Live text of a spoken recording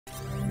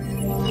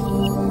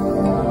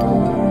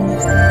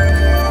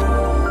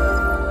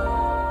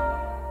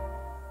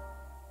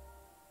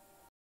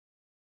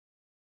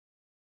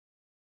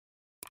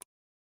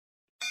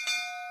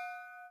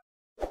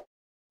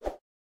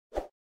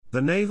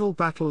The naval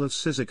Battle of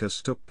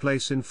Cyzicus took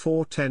place in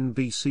 410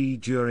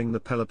 BC during the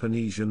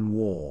Peloponnesian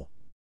War.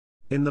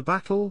 In the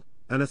battle,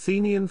 an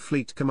Athenian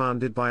fleet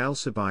commanded by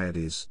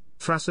Alcibiades,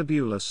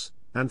 Thrasybulus,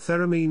 and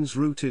Theramenes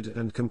routed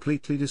and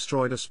completely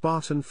destroyed a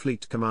Spartan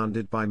fleet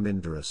commanded by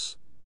Mindarus.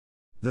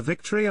 The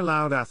victory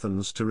allowed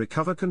Athens to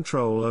recover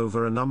control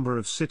over a number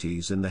of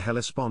cities in the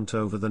Hellespont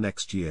over the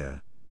next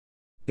year.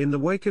 In the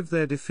wake of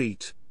their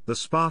defeat, the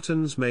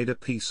Spartans made a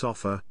peace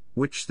offer,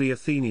 which the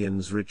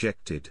Athenians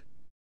rejected.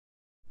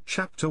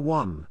 Chapter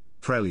 1,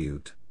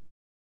 Prelude.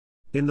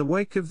 In the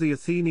wake of the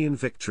Athenian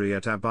victory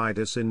at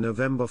Abydos in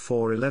November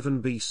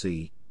 411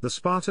 BC, the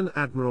Spartan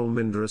admiral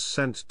Mindarus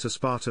sent to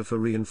Sparta for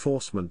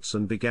reinforcements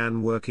and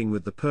began working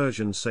with the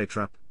Persian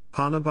satrap,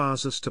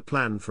 Pharnabazus, to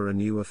plan for a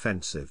new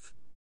offensive.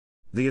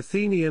 The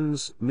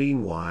Athenians,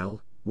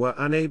 meanwhile, were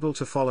unable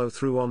to follow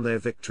through on their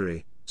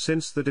victory,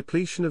 since the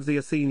depletion of the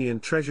Athenian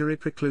treasury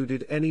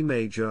precluded any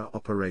major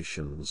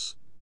operations.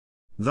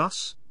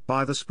 Thus,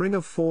 by the spring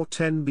of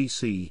 410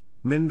 BC,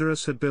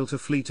 Mindarus had built a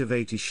fleet of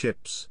 80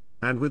 ships,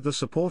 and with the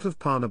support of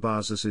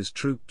Pharnabazus's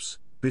troops,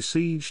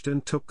 besieged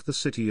and took the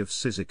city of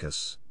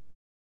Cyzicus.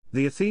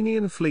 The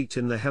Athenian fleet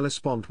in the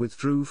Hellespont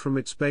withdrew from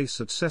its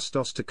base at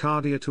Sestos to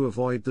Cardia to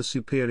avoid the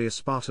superior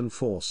Spartan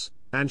force,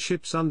 and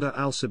ships under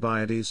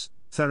Alcibiades,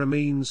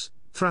 Theramenes,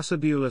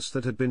 Thrasybulus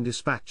that had been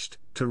dispatched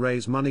to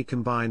raise money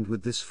combined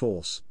with this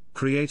force,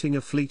 creating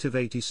a fleet of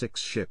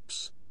 86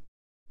 ships.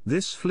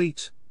 This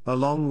fleet,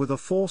 along with a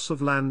force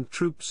of land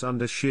troops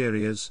under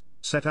Scherias,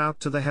 set out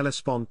to the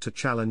Hellespont to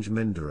challenge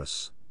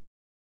Mindarus.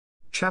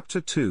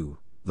 Chapter 2,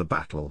 The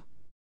Battle.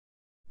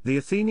 The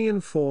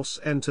Athenian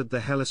force entered the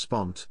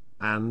Hellespont,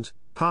 and,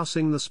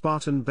 passing the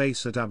Spartan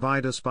base at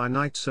Abydos by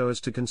night so as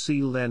to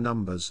conceal their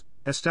numbers,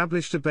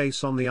 established a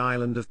base on the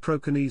island of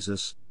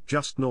Proconnesus,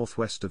 just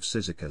northwest of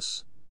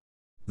Cyzicus.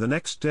 The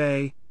next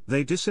day,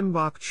 they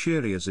disembarked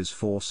Scherias's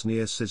force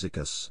near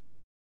Cyzicus.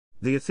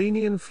 The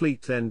Athenian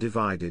fleet then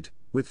divided,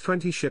 with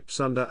 20 ships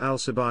under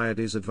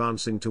Alcibiades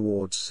advancing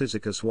towards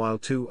Cyzicus while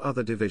 2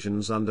 other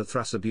divisions under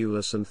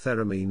Thrasybulus and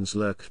Theramenes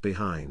lurked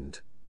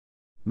behind.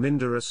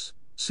 Mindarus,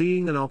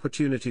 seeing an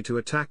opportunity to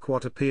attack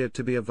what appeared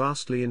to be a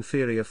vastly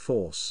inferior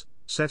force,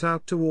 set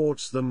out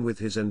towards them with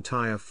his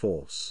entire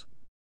force.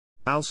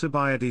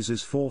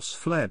 Alcibiades's force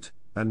fled,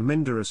 and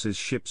Mindarus's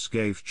ships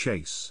gave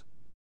chase.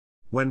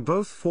 When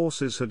both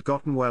forces had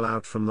gotten well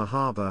out from the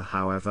harbour,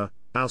 however,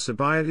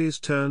 Alcibiades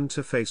turned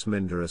to face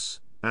Mindarus,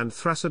 and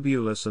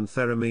Thrasybulus and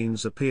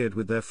Theramenes appeared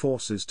with their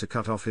forces to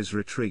cut off his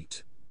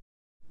retreat.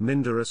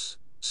 Mindarus,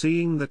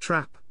 seeing the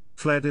trap,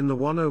 fled in the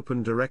one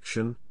open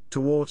direction,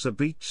 towards a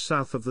beach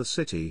south of the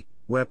city,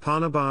 where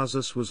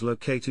Pharnabazus was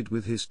located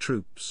with his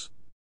troops.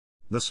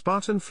 The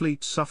Spartan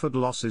fleet suffered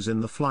losses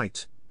in the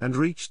flight, and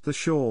reached the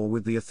shore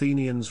with the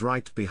Athenians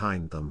right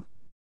behind them.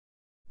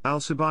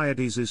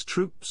 Alcibiades's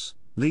troops,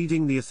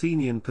 leading the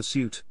Athenian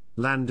pursuit,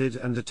 landed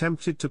and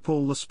attempted to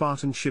pull the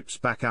Spartan ships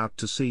back out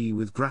to sea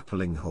with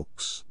grappling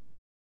hooks.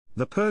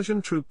 The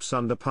Persian troops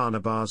under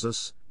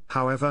Pharnabazus,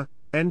 however,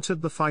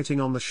 entered the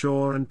fighting on the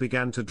shore and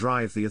began to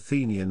drive the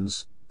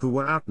Athenians, who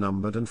were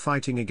outnumbered and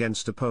fighting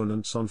against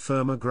opponents on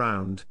firmer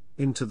ground,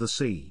 into the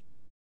sea.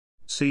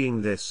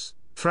 Seeing this,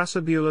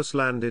 Thrasybulus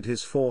landed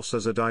his force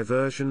as a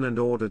diversion and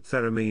ordered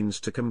Theramenes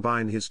to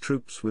combine his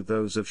troops with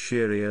those of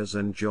Scherias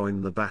and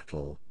join the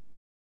battle.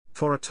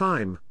 For a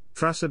time,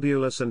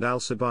 Thrasybulus and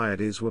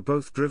Alcibiades were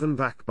both driven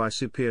back by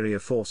superior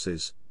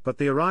forces, but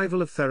the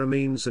arrival of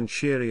Theramenes and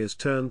Scherias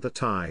turned the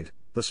tide.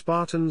 The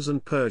Spartans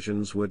and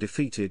Persians were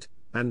defeated,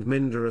 and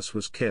Mindarus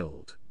was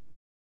killed.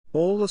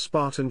 All the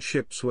Spartan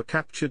ships were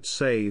captured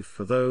save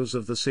for those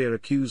of the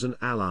Syracusan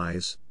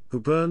allies, who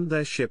burned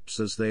their ships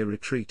as they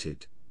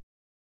retreated.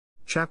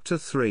 Chapter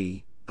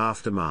 3,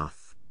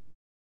 Aftermath.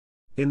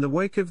 In the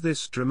wake of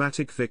this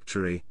dramatic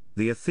victory,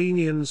 the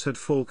Athenians had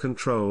full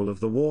control of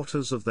the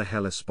waters of the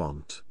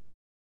Hellespont.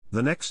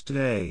 The next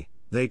day,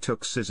 they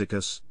took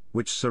Cyzicus,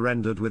 which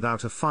surrendered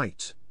without a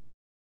fight.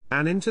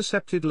 An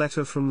intercepted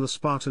letter from the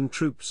Spartan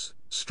troops,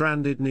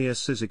 stranded near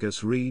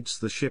Cyzicus, reads,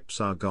 "The ships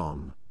are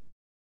gone.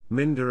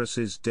 Mindarus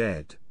is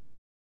dead.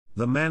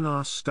 The men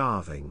are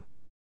starving.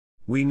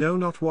 We know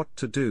not what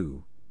to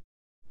do."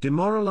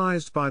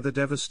 Demoralized by the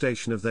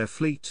devastation of their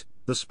fleet,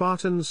 the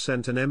Spartans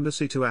sent an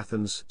embassy to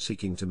Athens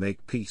seeking to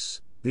make peace.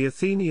 The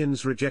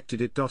Athenians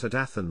rejected it. At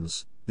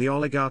Athens, the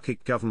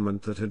oligarchic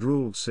government that had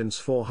ruled since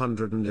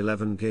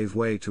 411 gave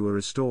way to a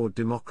restored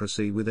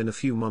democracy within a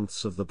few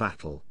months of the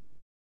battle.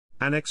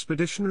 An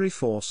expeditionary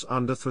force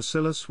under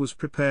Thrasybulus was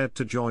prepared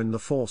to join the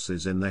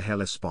forces in the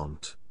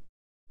Hellespont.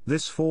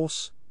 This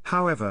force,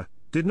 however,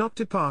 did not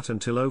depart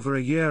until over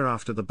a year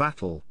after the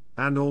battle,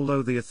 and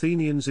although the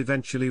Athenians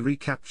eventually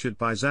recaptured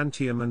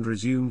Byzantium and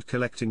resumed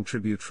collecting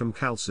tribute from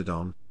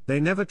Chalcedon, they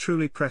never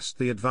truly pressed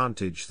the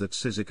advantage that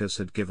Cyzicus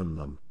had given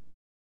them.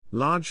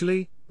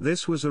 Largely,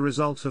 this was a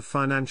result of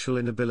financial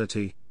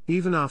inability.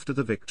 Even after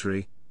the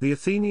victory, the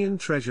Athenian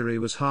treasury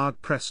was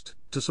hard-pressed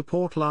to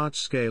support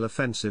large-scale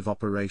offensive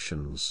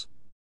operations.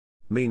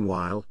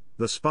 Meanwhile,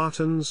 the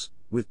Spartans,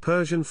 with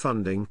Persian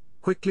funding,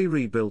 quickly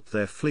rebuilt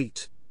their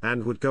fleet,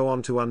 and would go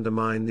on to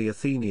undermine the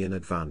Athenian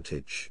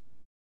advantage.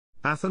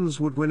 Athens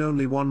would win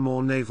only one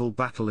more naval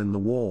battle in the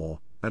war,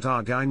 at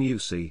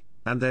Arginusi,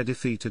 and their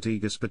defeat at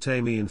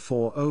Aegospotami in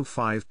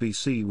 405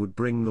 BC would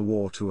bring the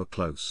war to a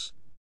close.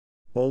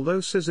 Although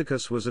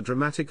Cyzicus was a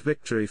dramatic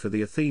victory for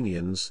the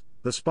Athenians,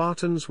 the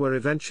Spartans were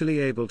eventually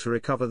able to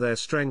recover their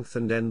strength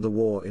and end the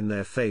war in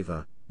their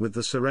favor, with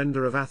the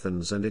surrender of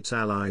Athens and its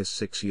allies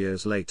 6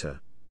 years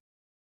later.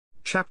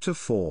 Chapter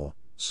 4,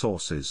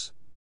 Sources.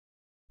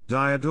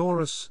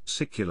 Diodorus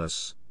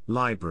Siculus,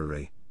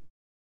 Library.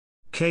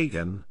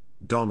 Kagan,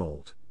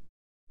 Donald.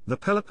 The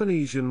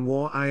Peloponnesian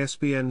War,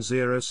 ISBN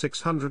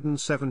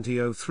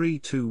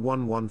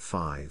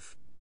 0670-032-115.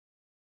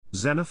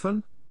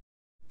 Xenophon?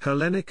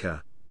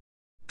 Hellenica.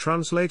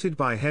 Translated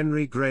by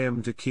Henry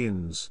Graham de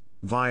Kins,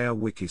 via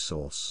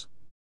Wikisource.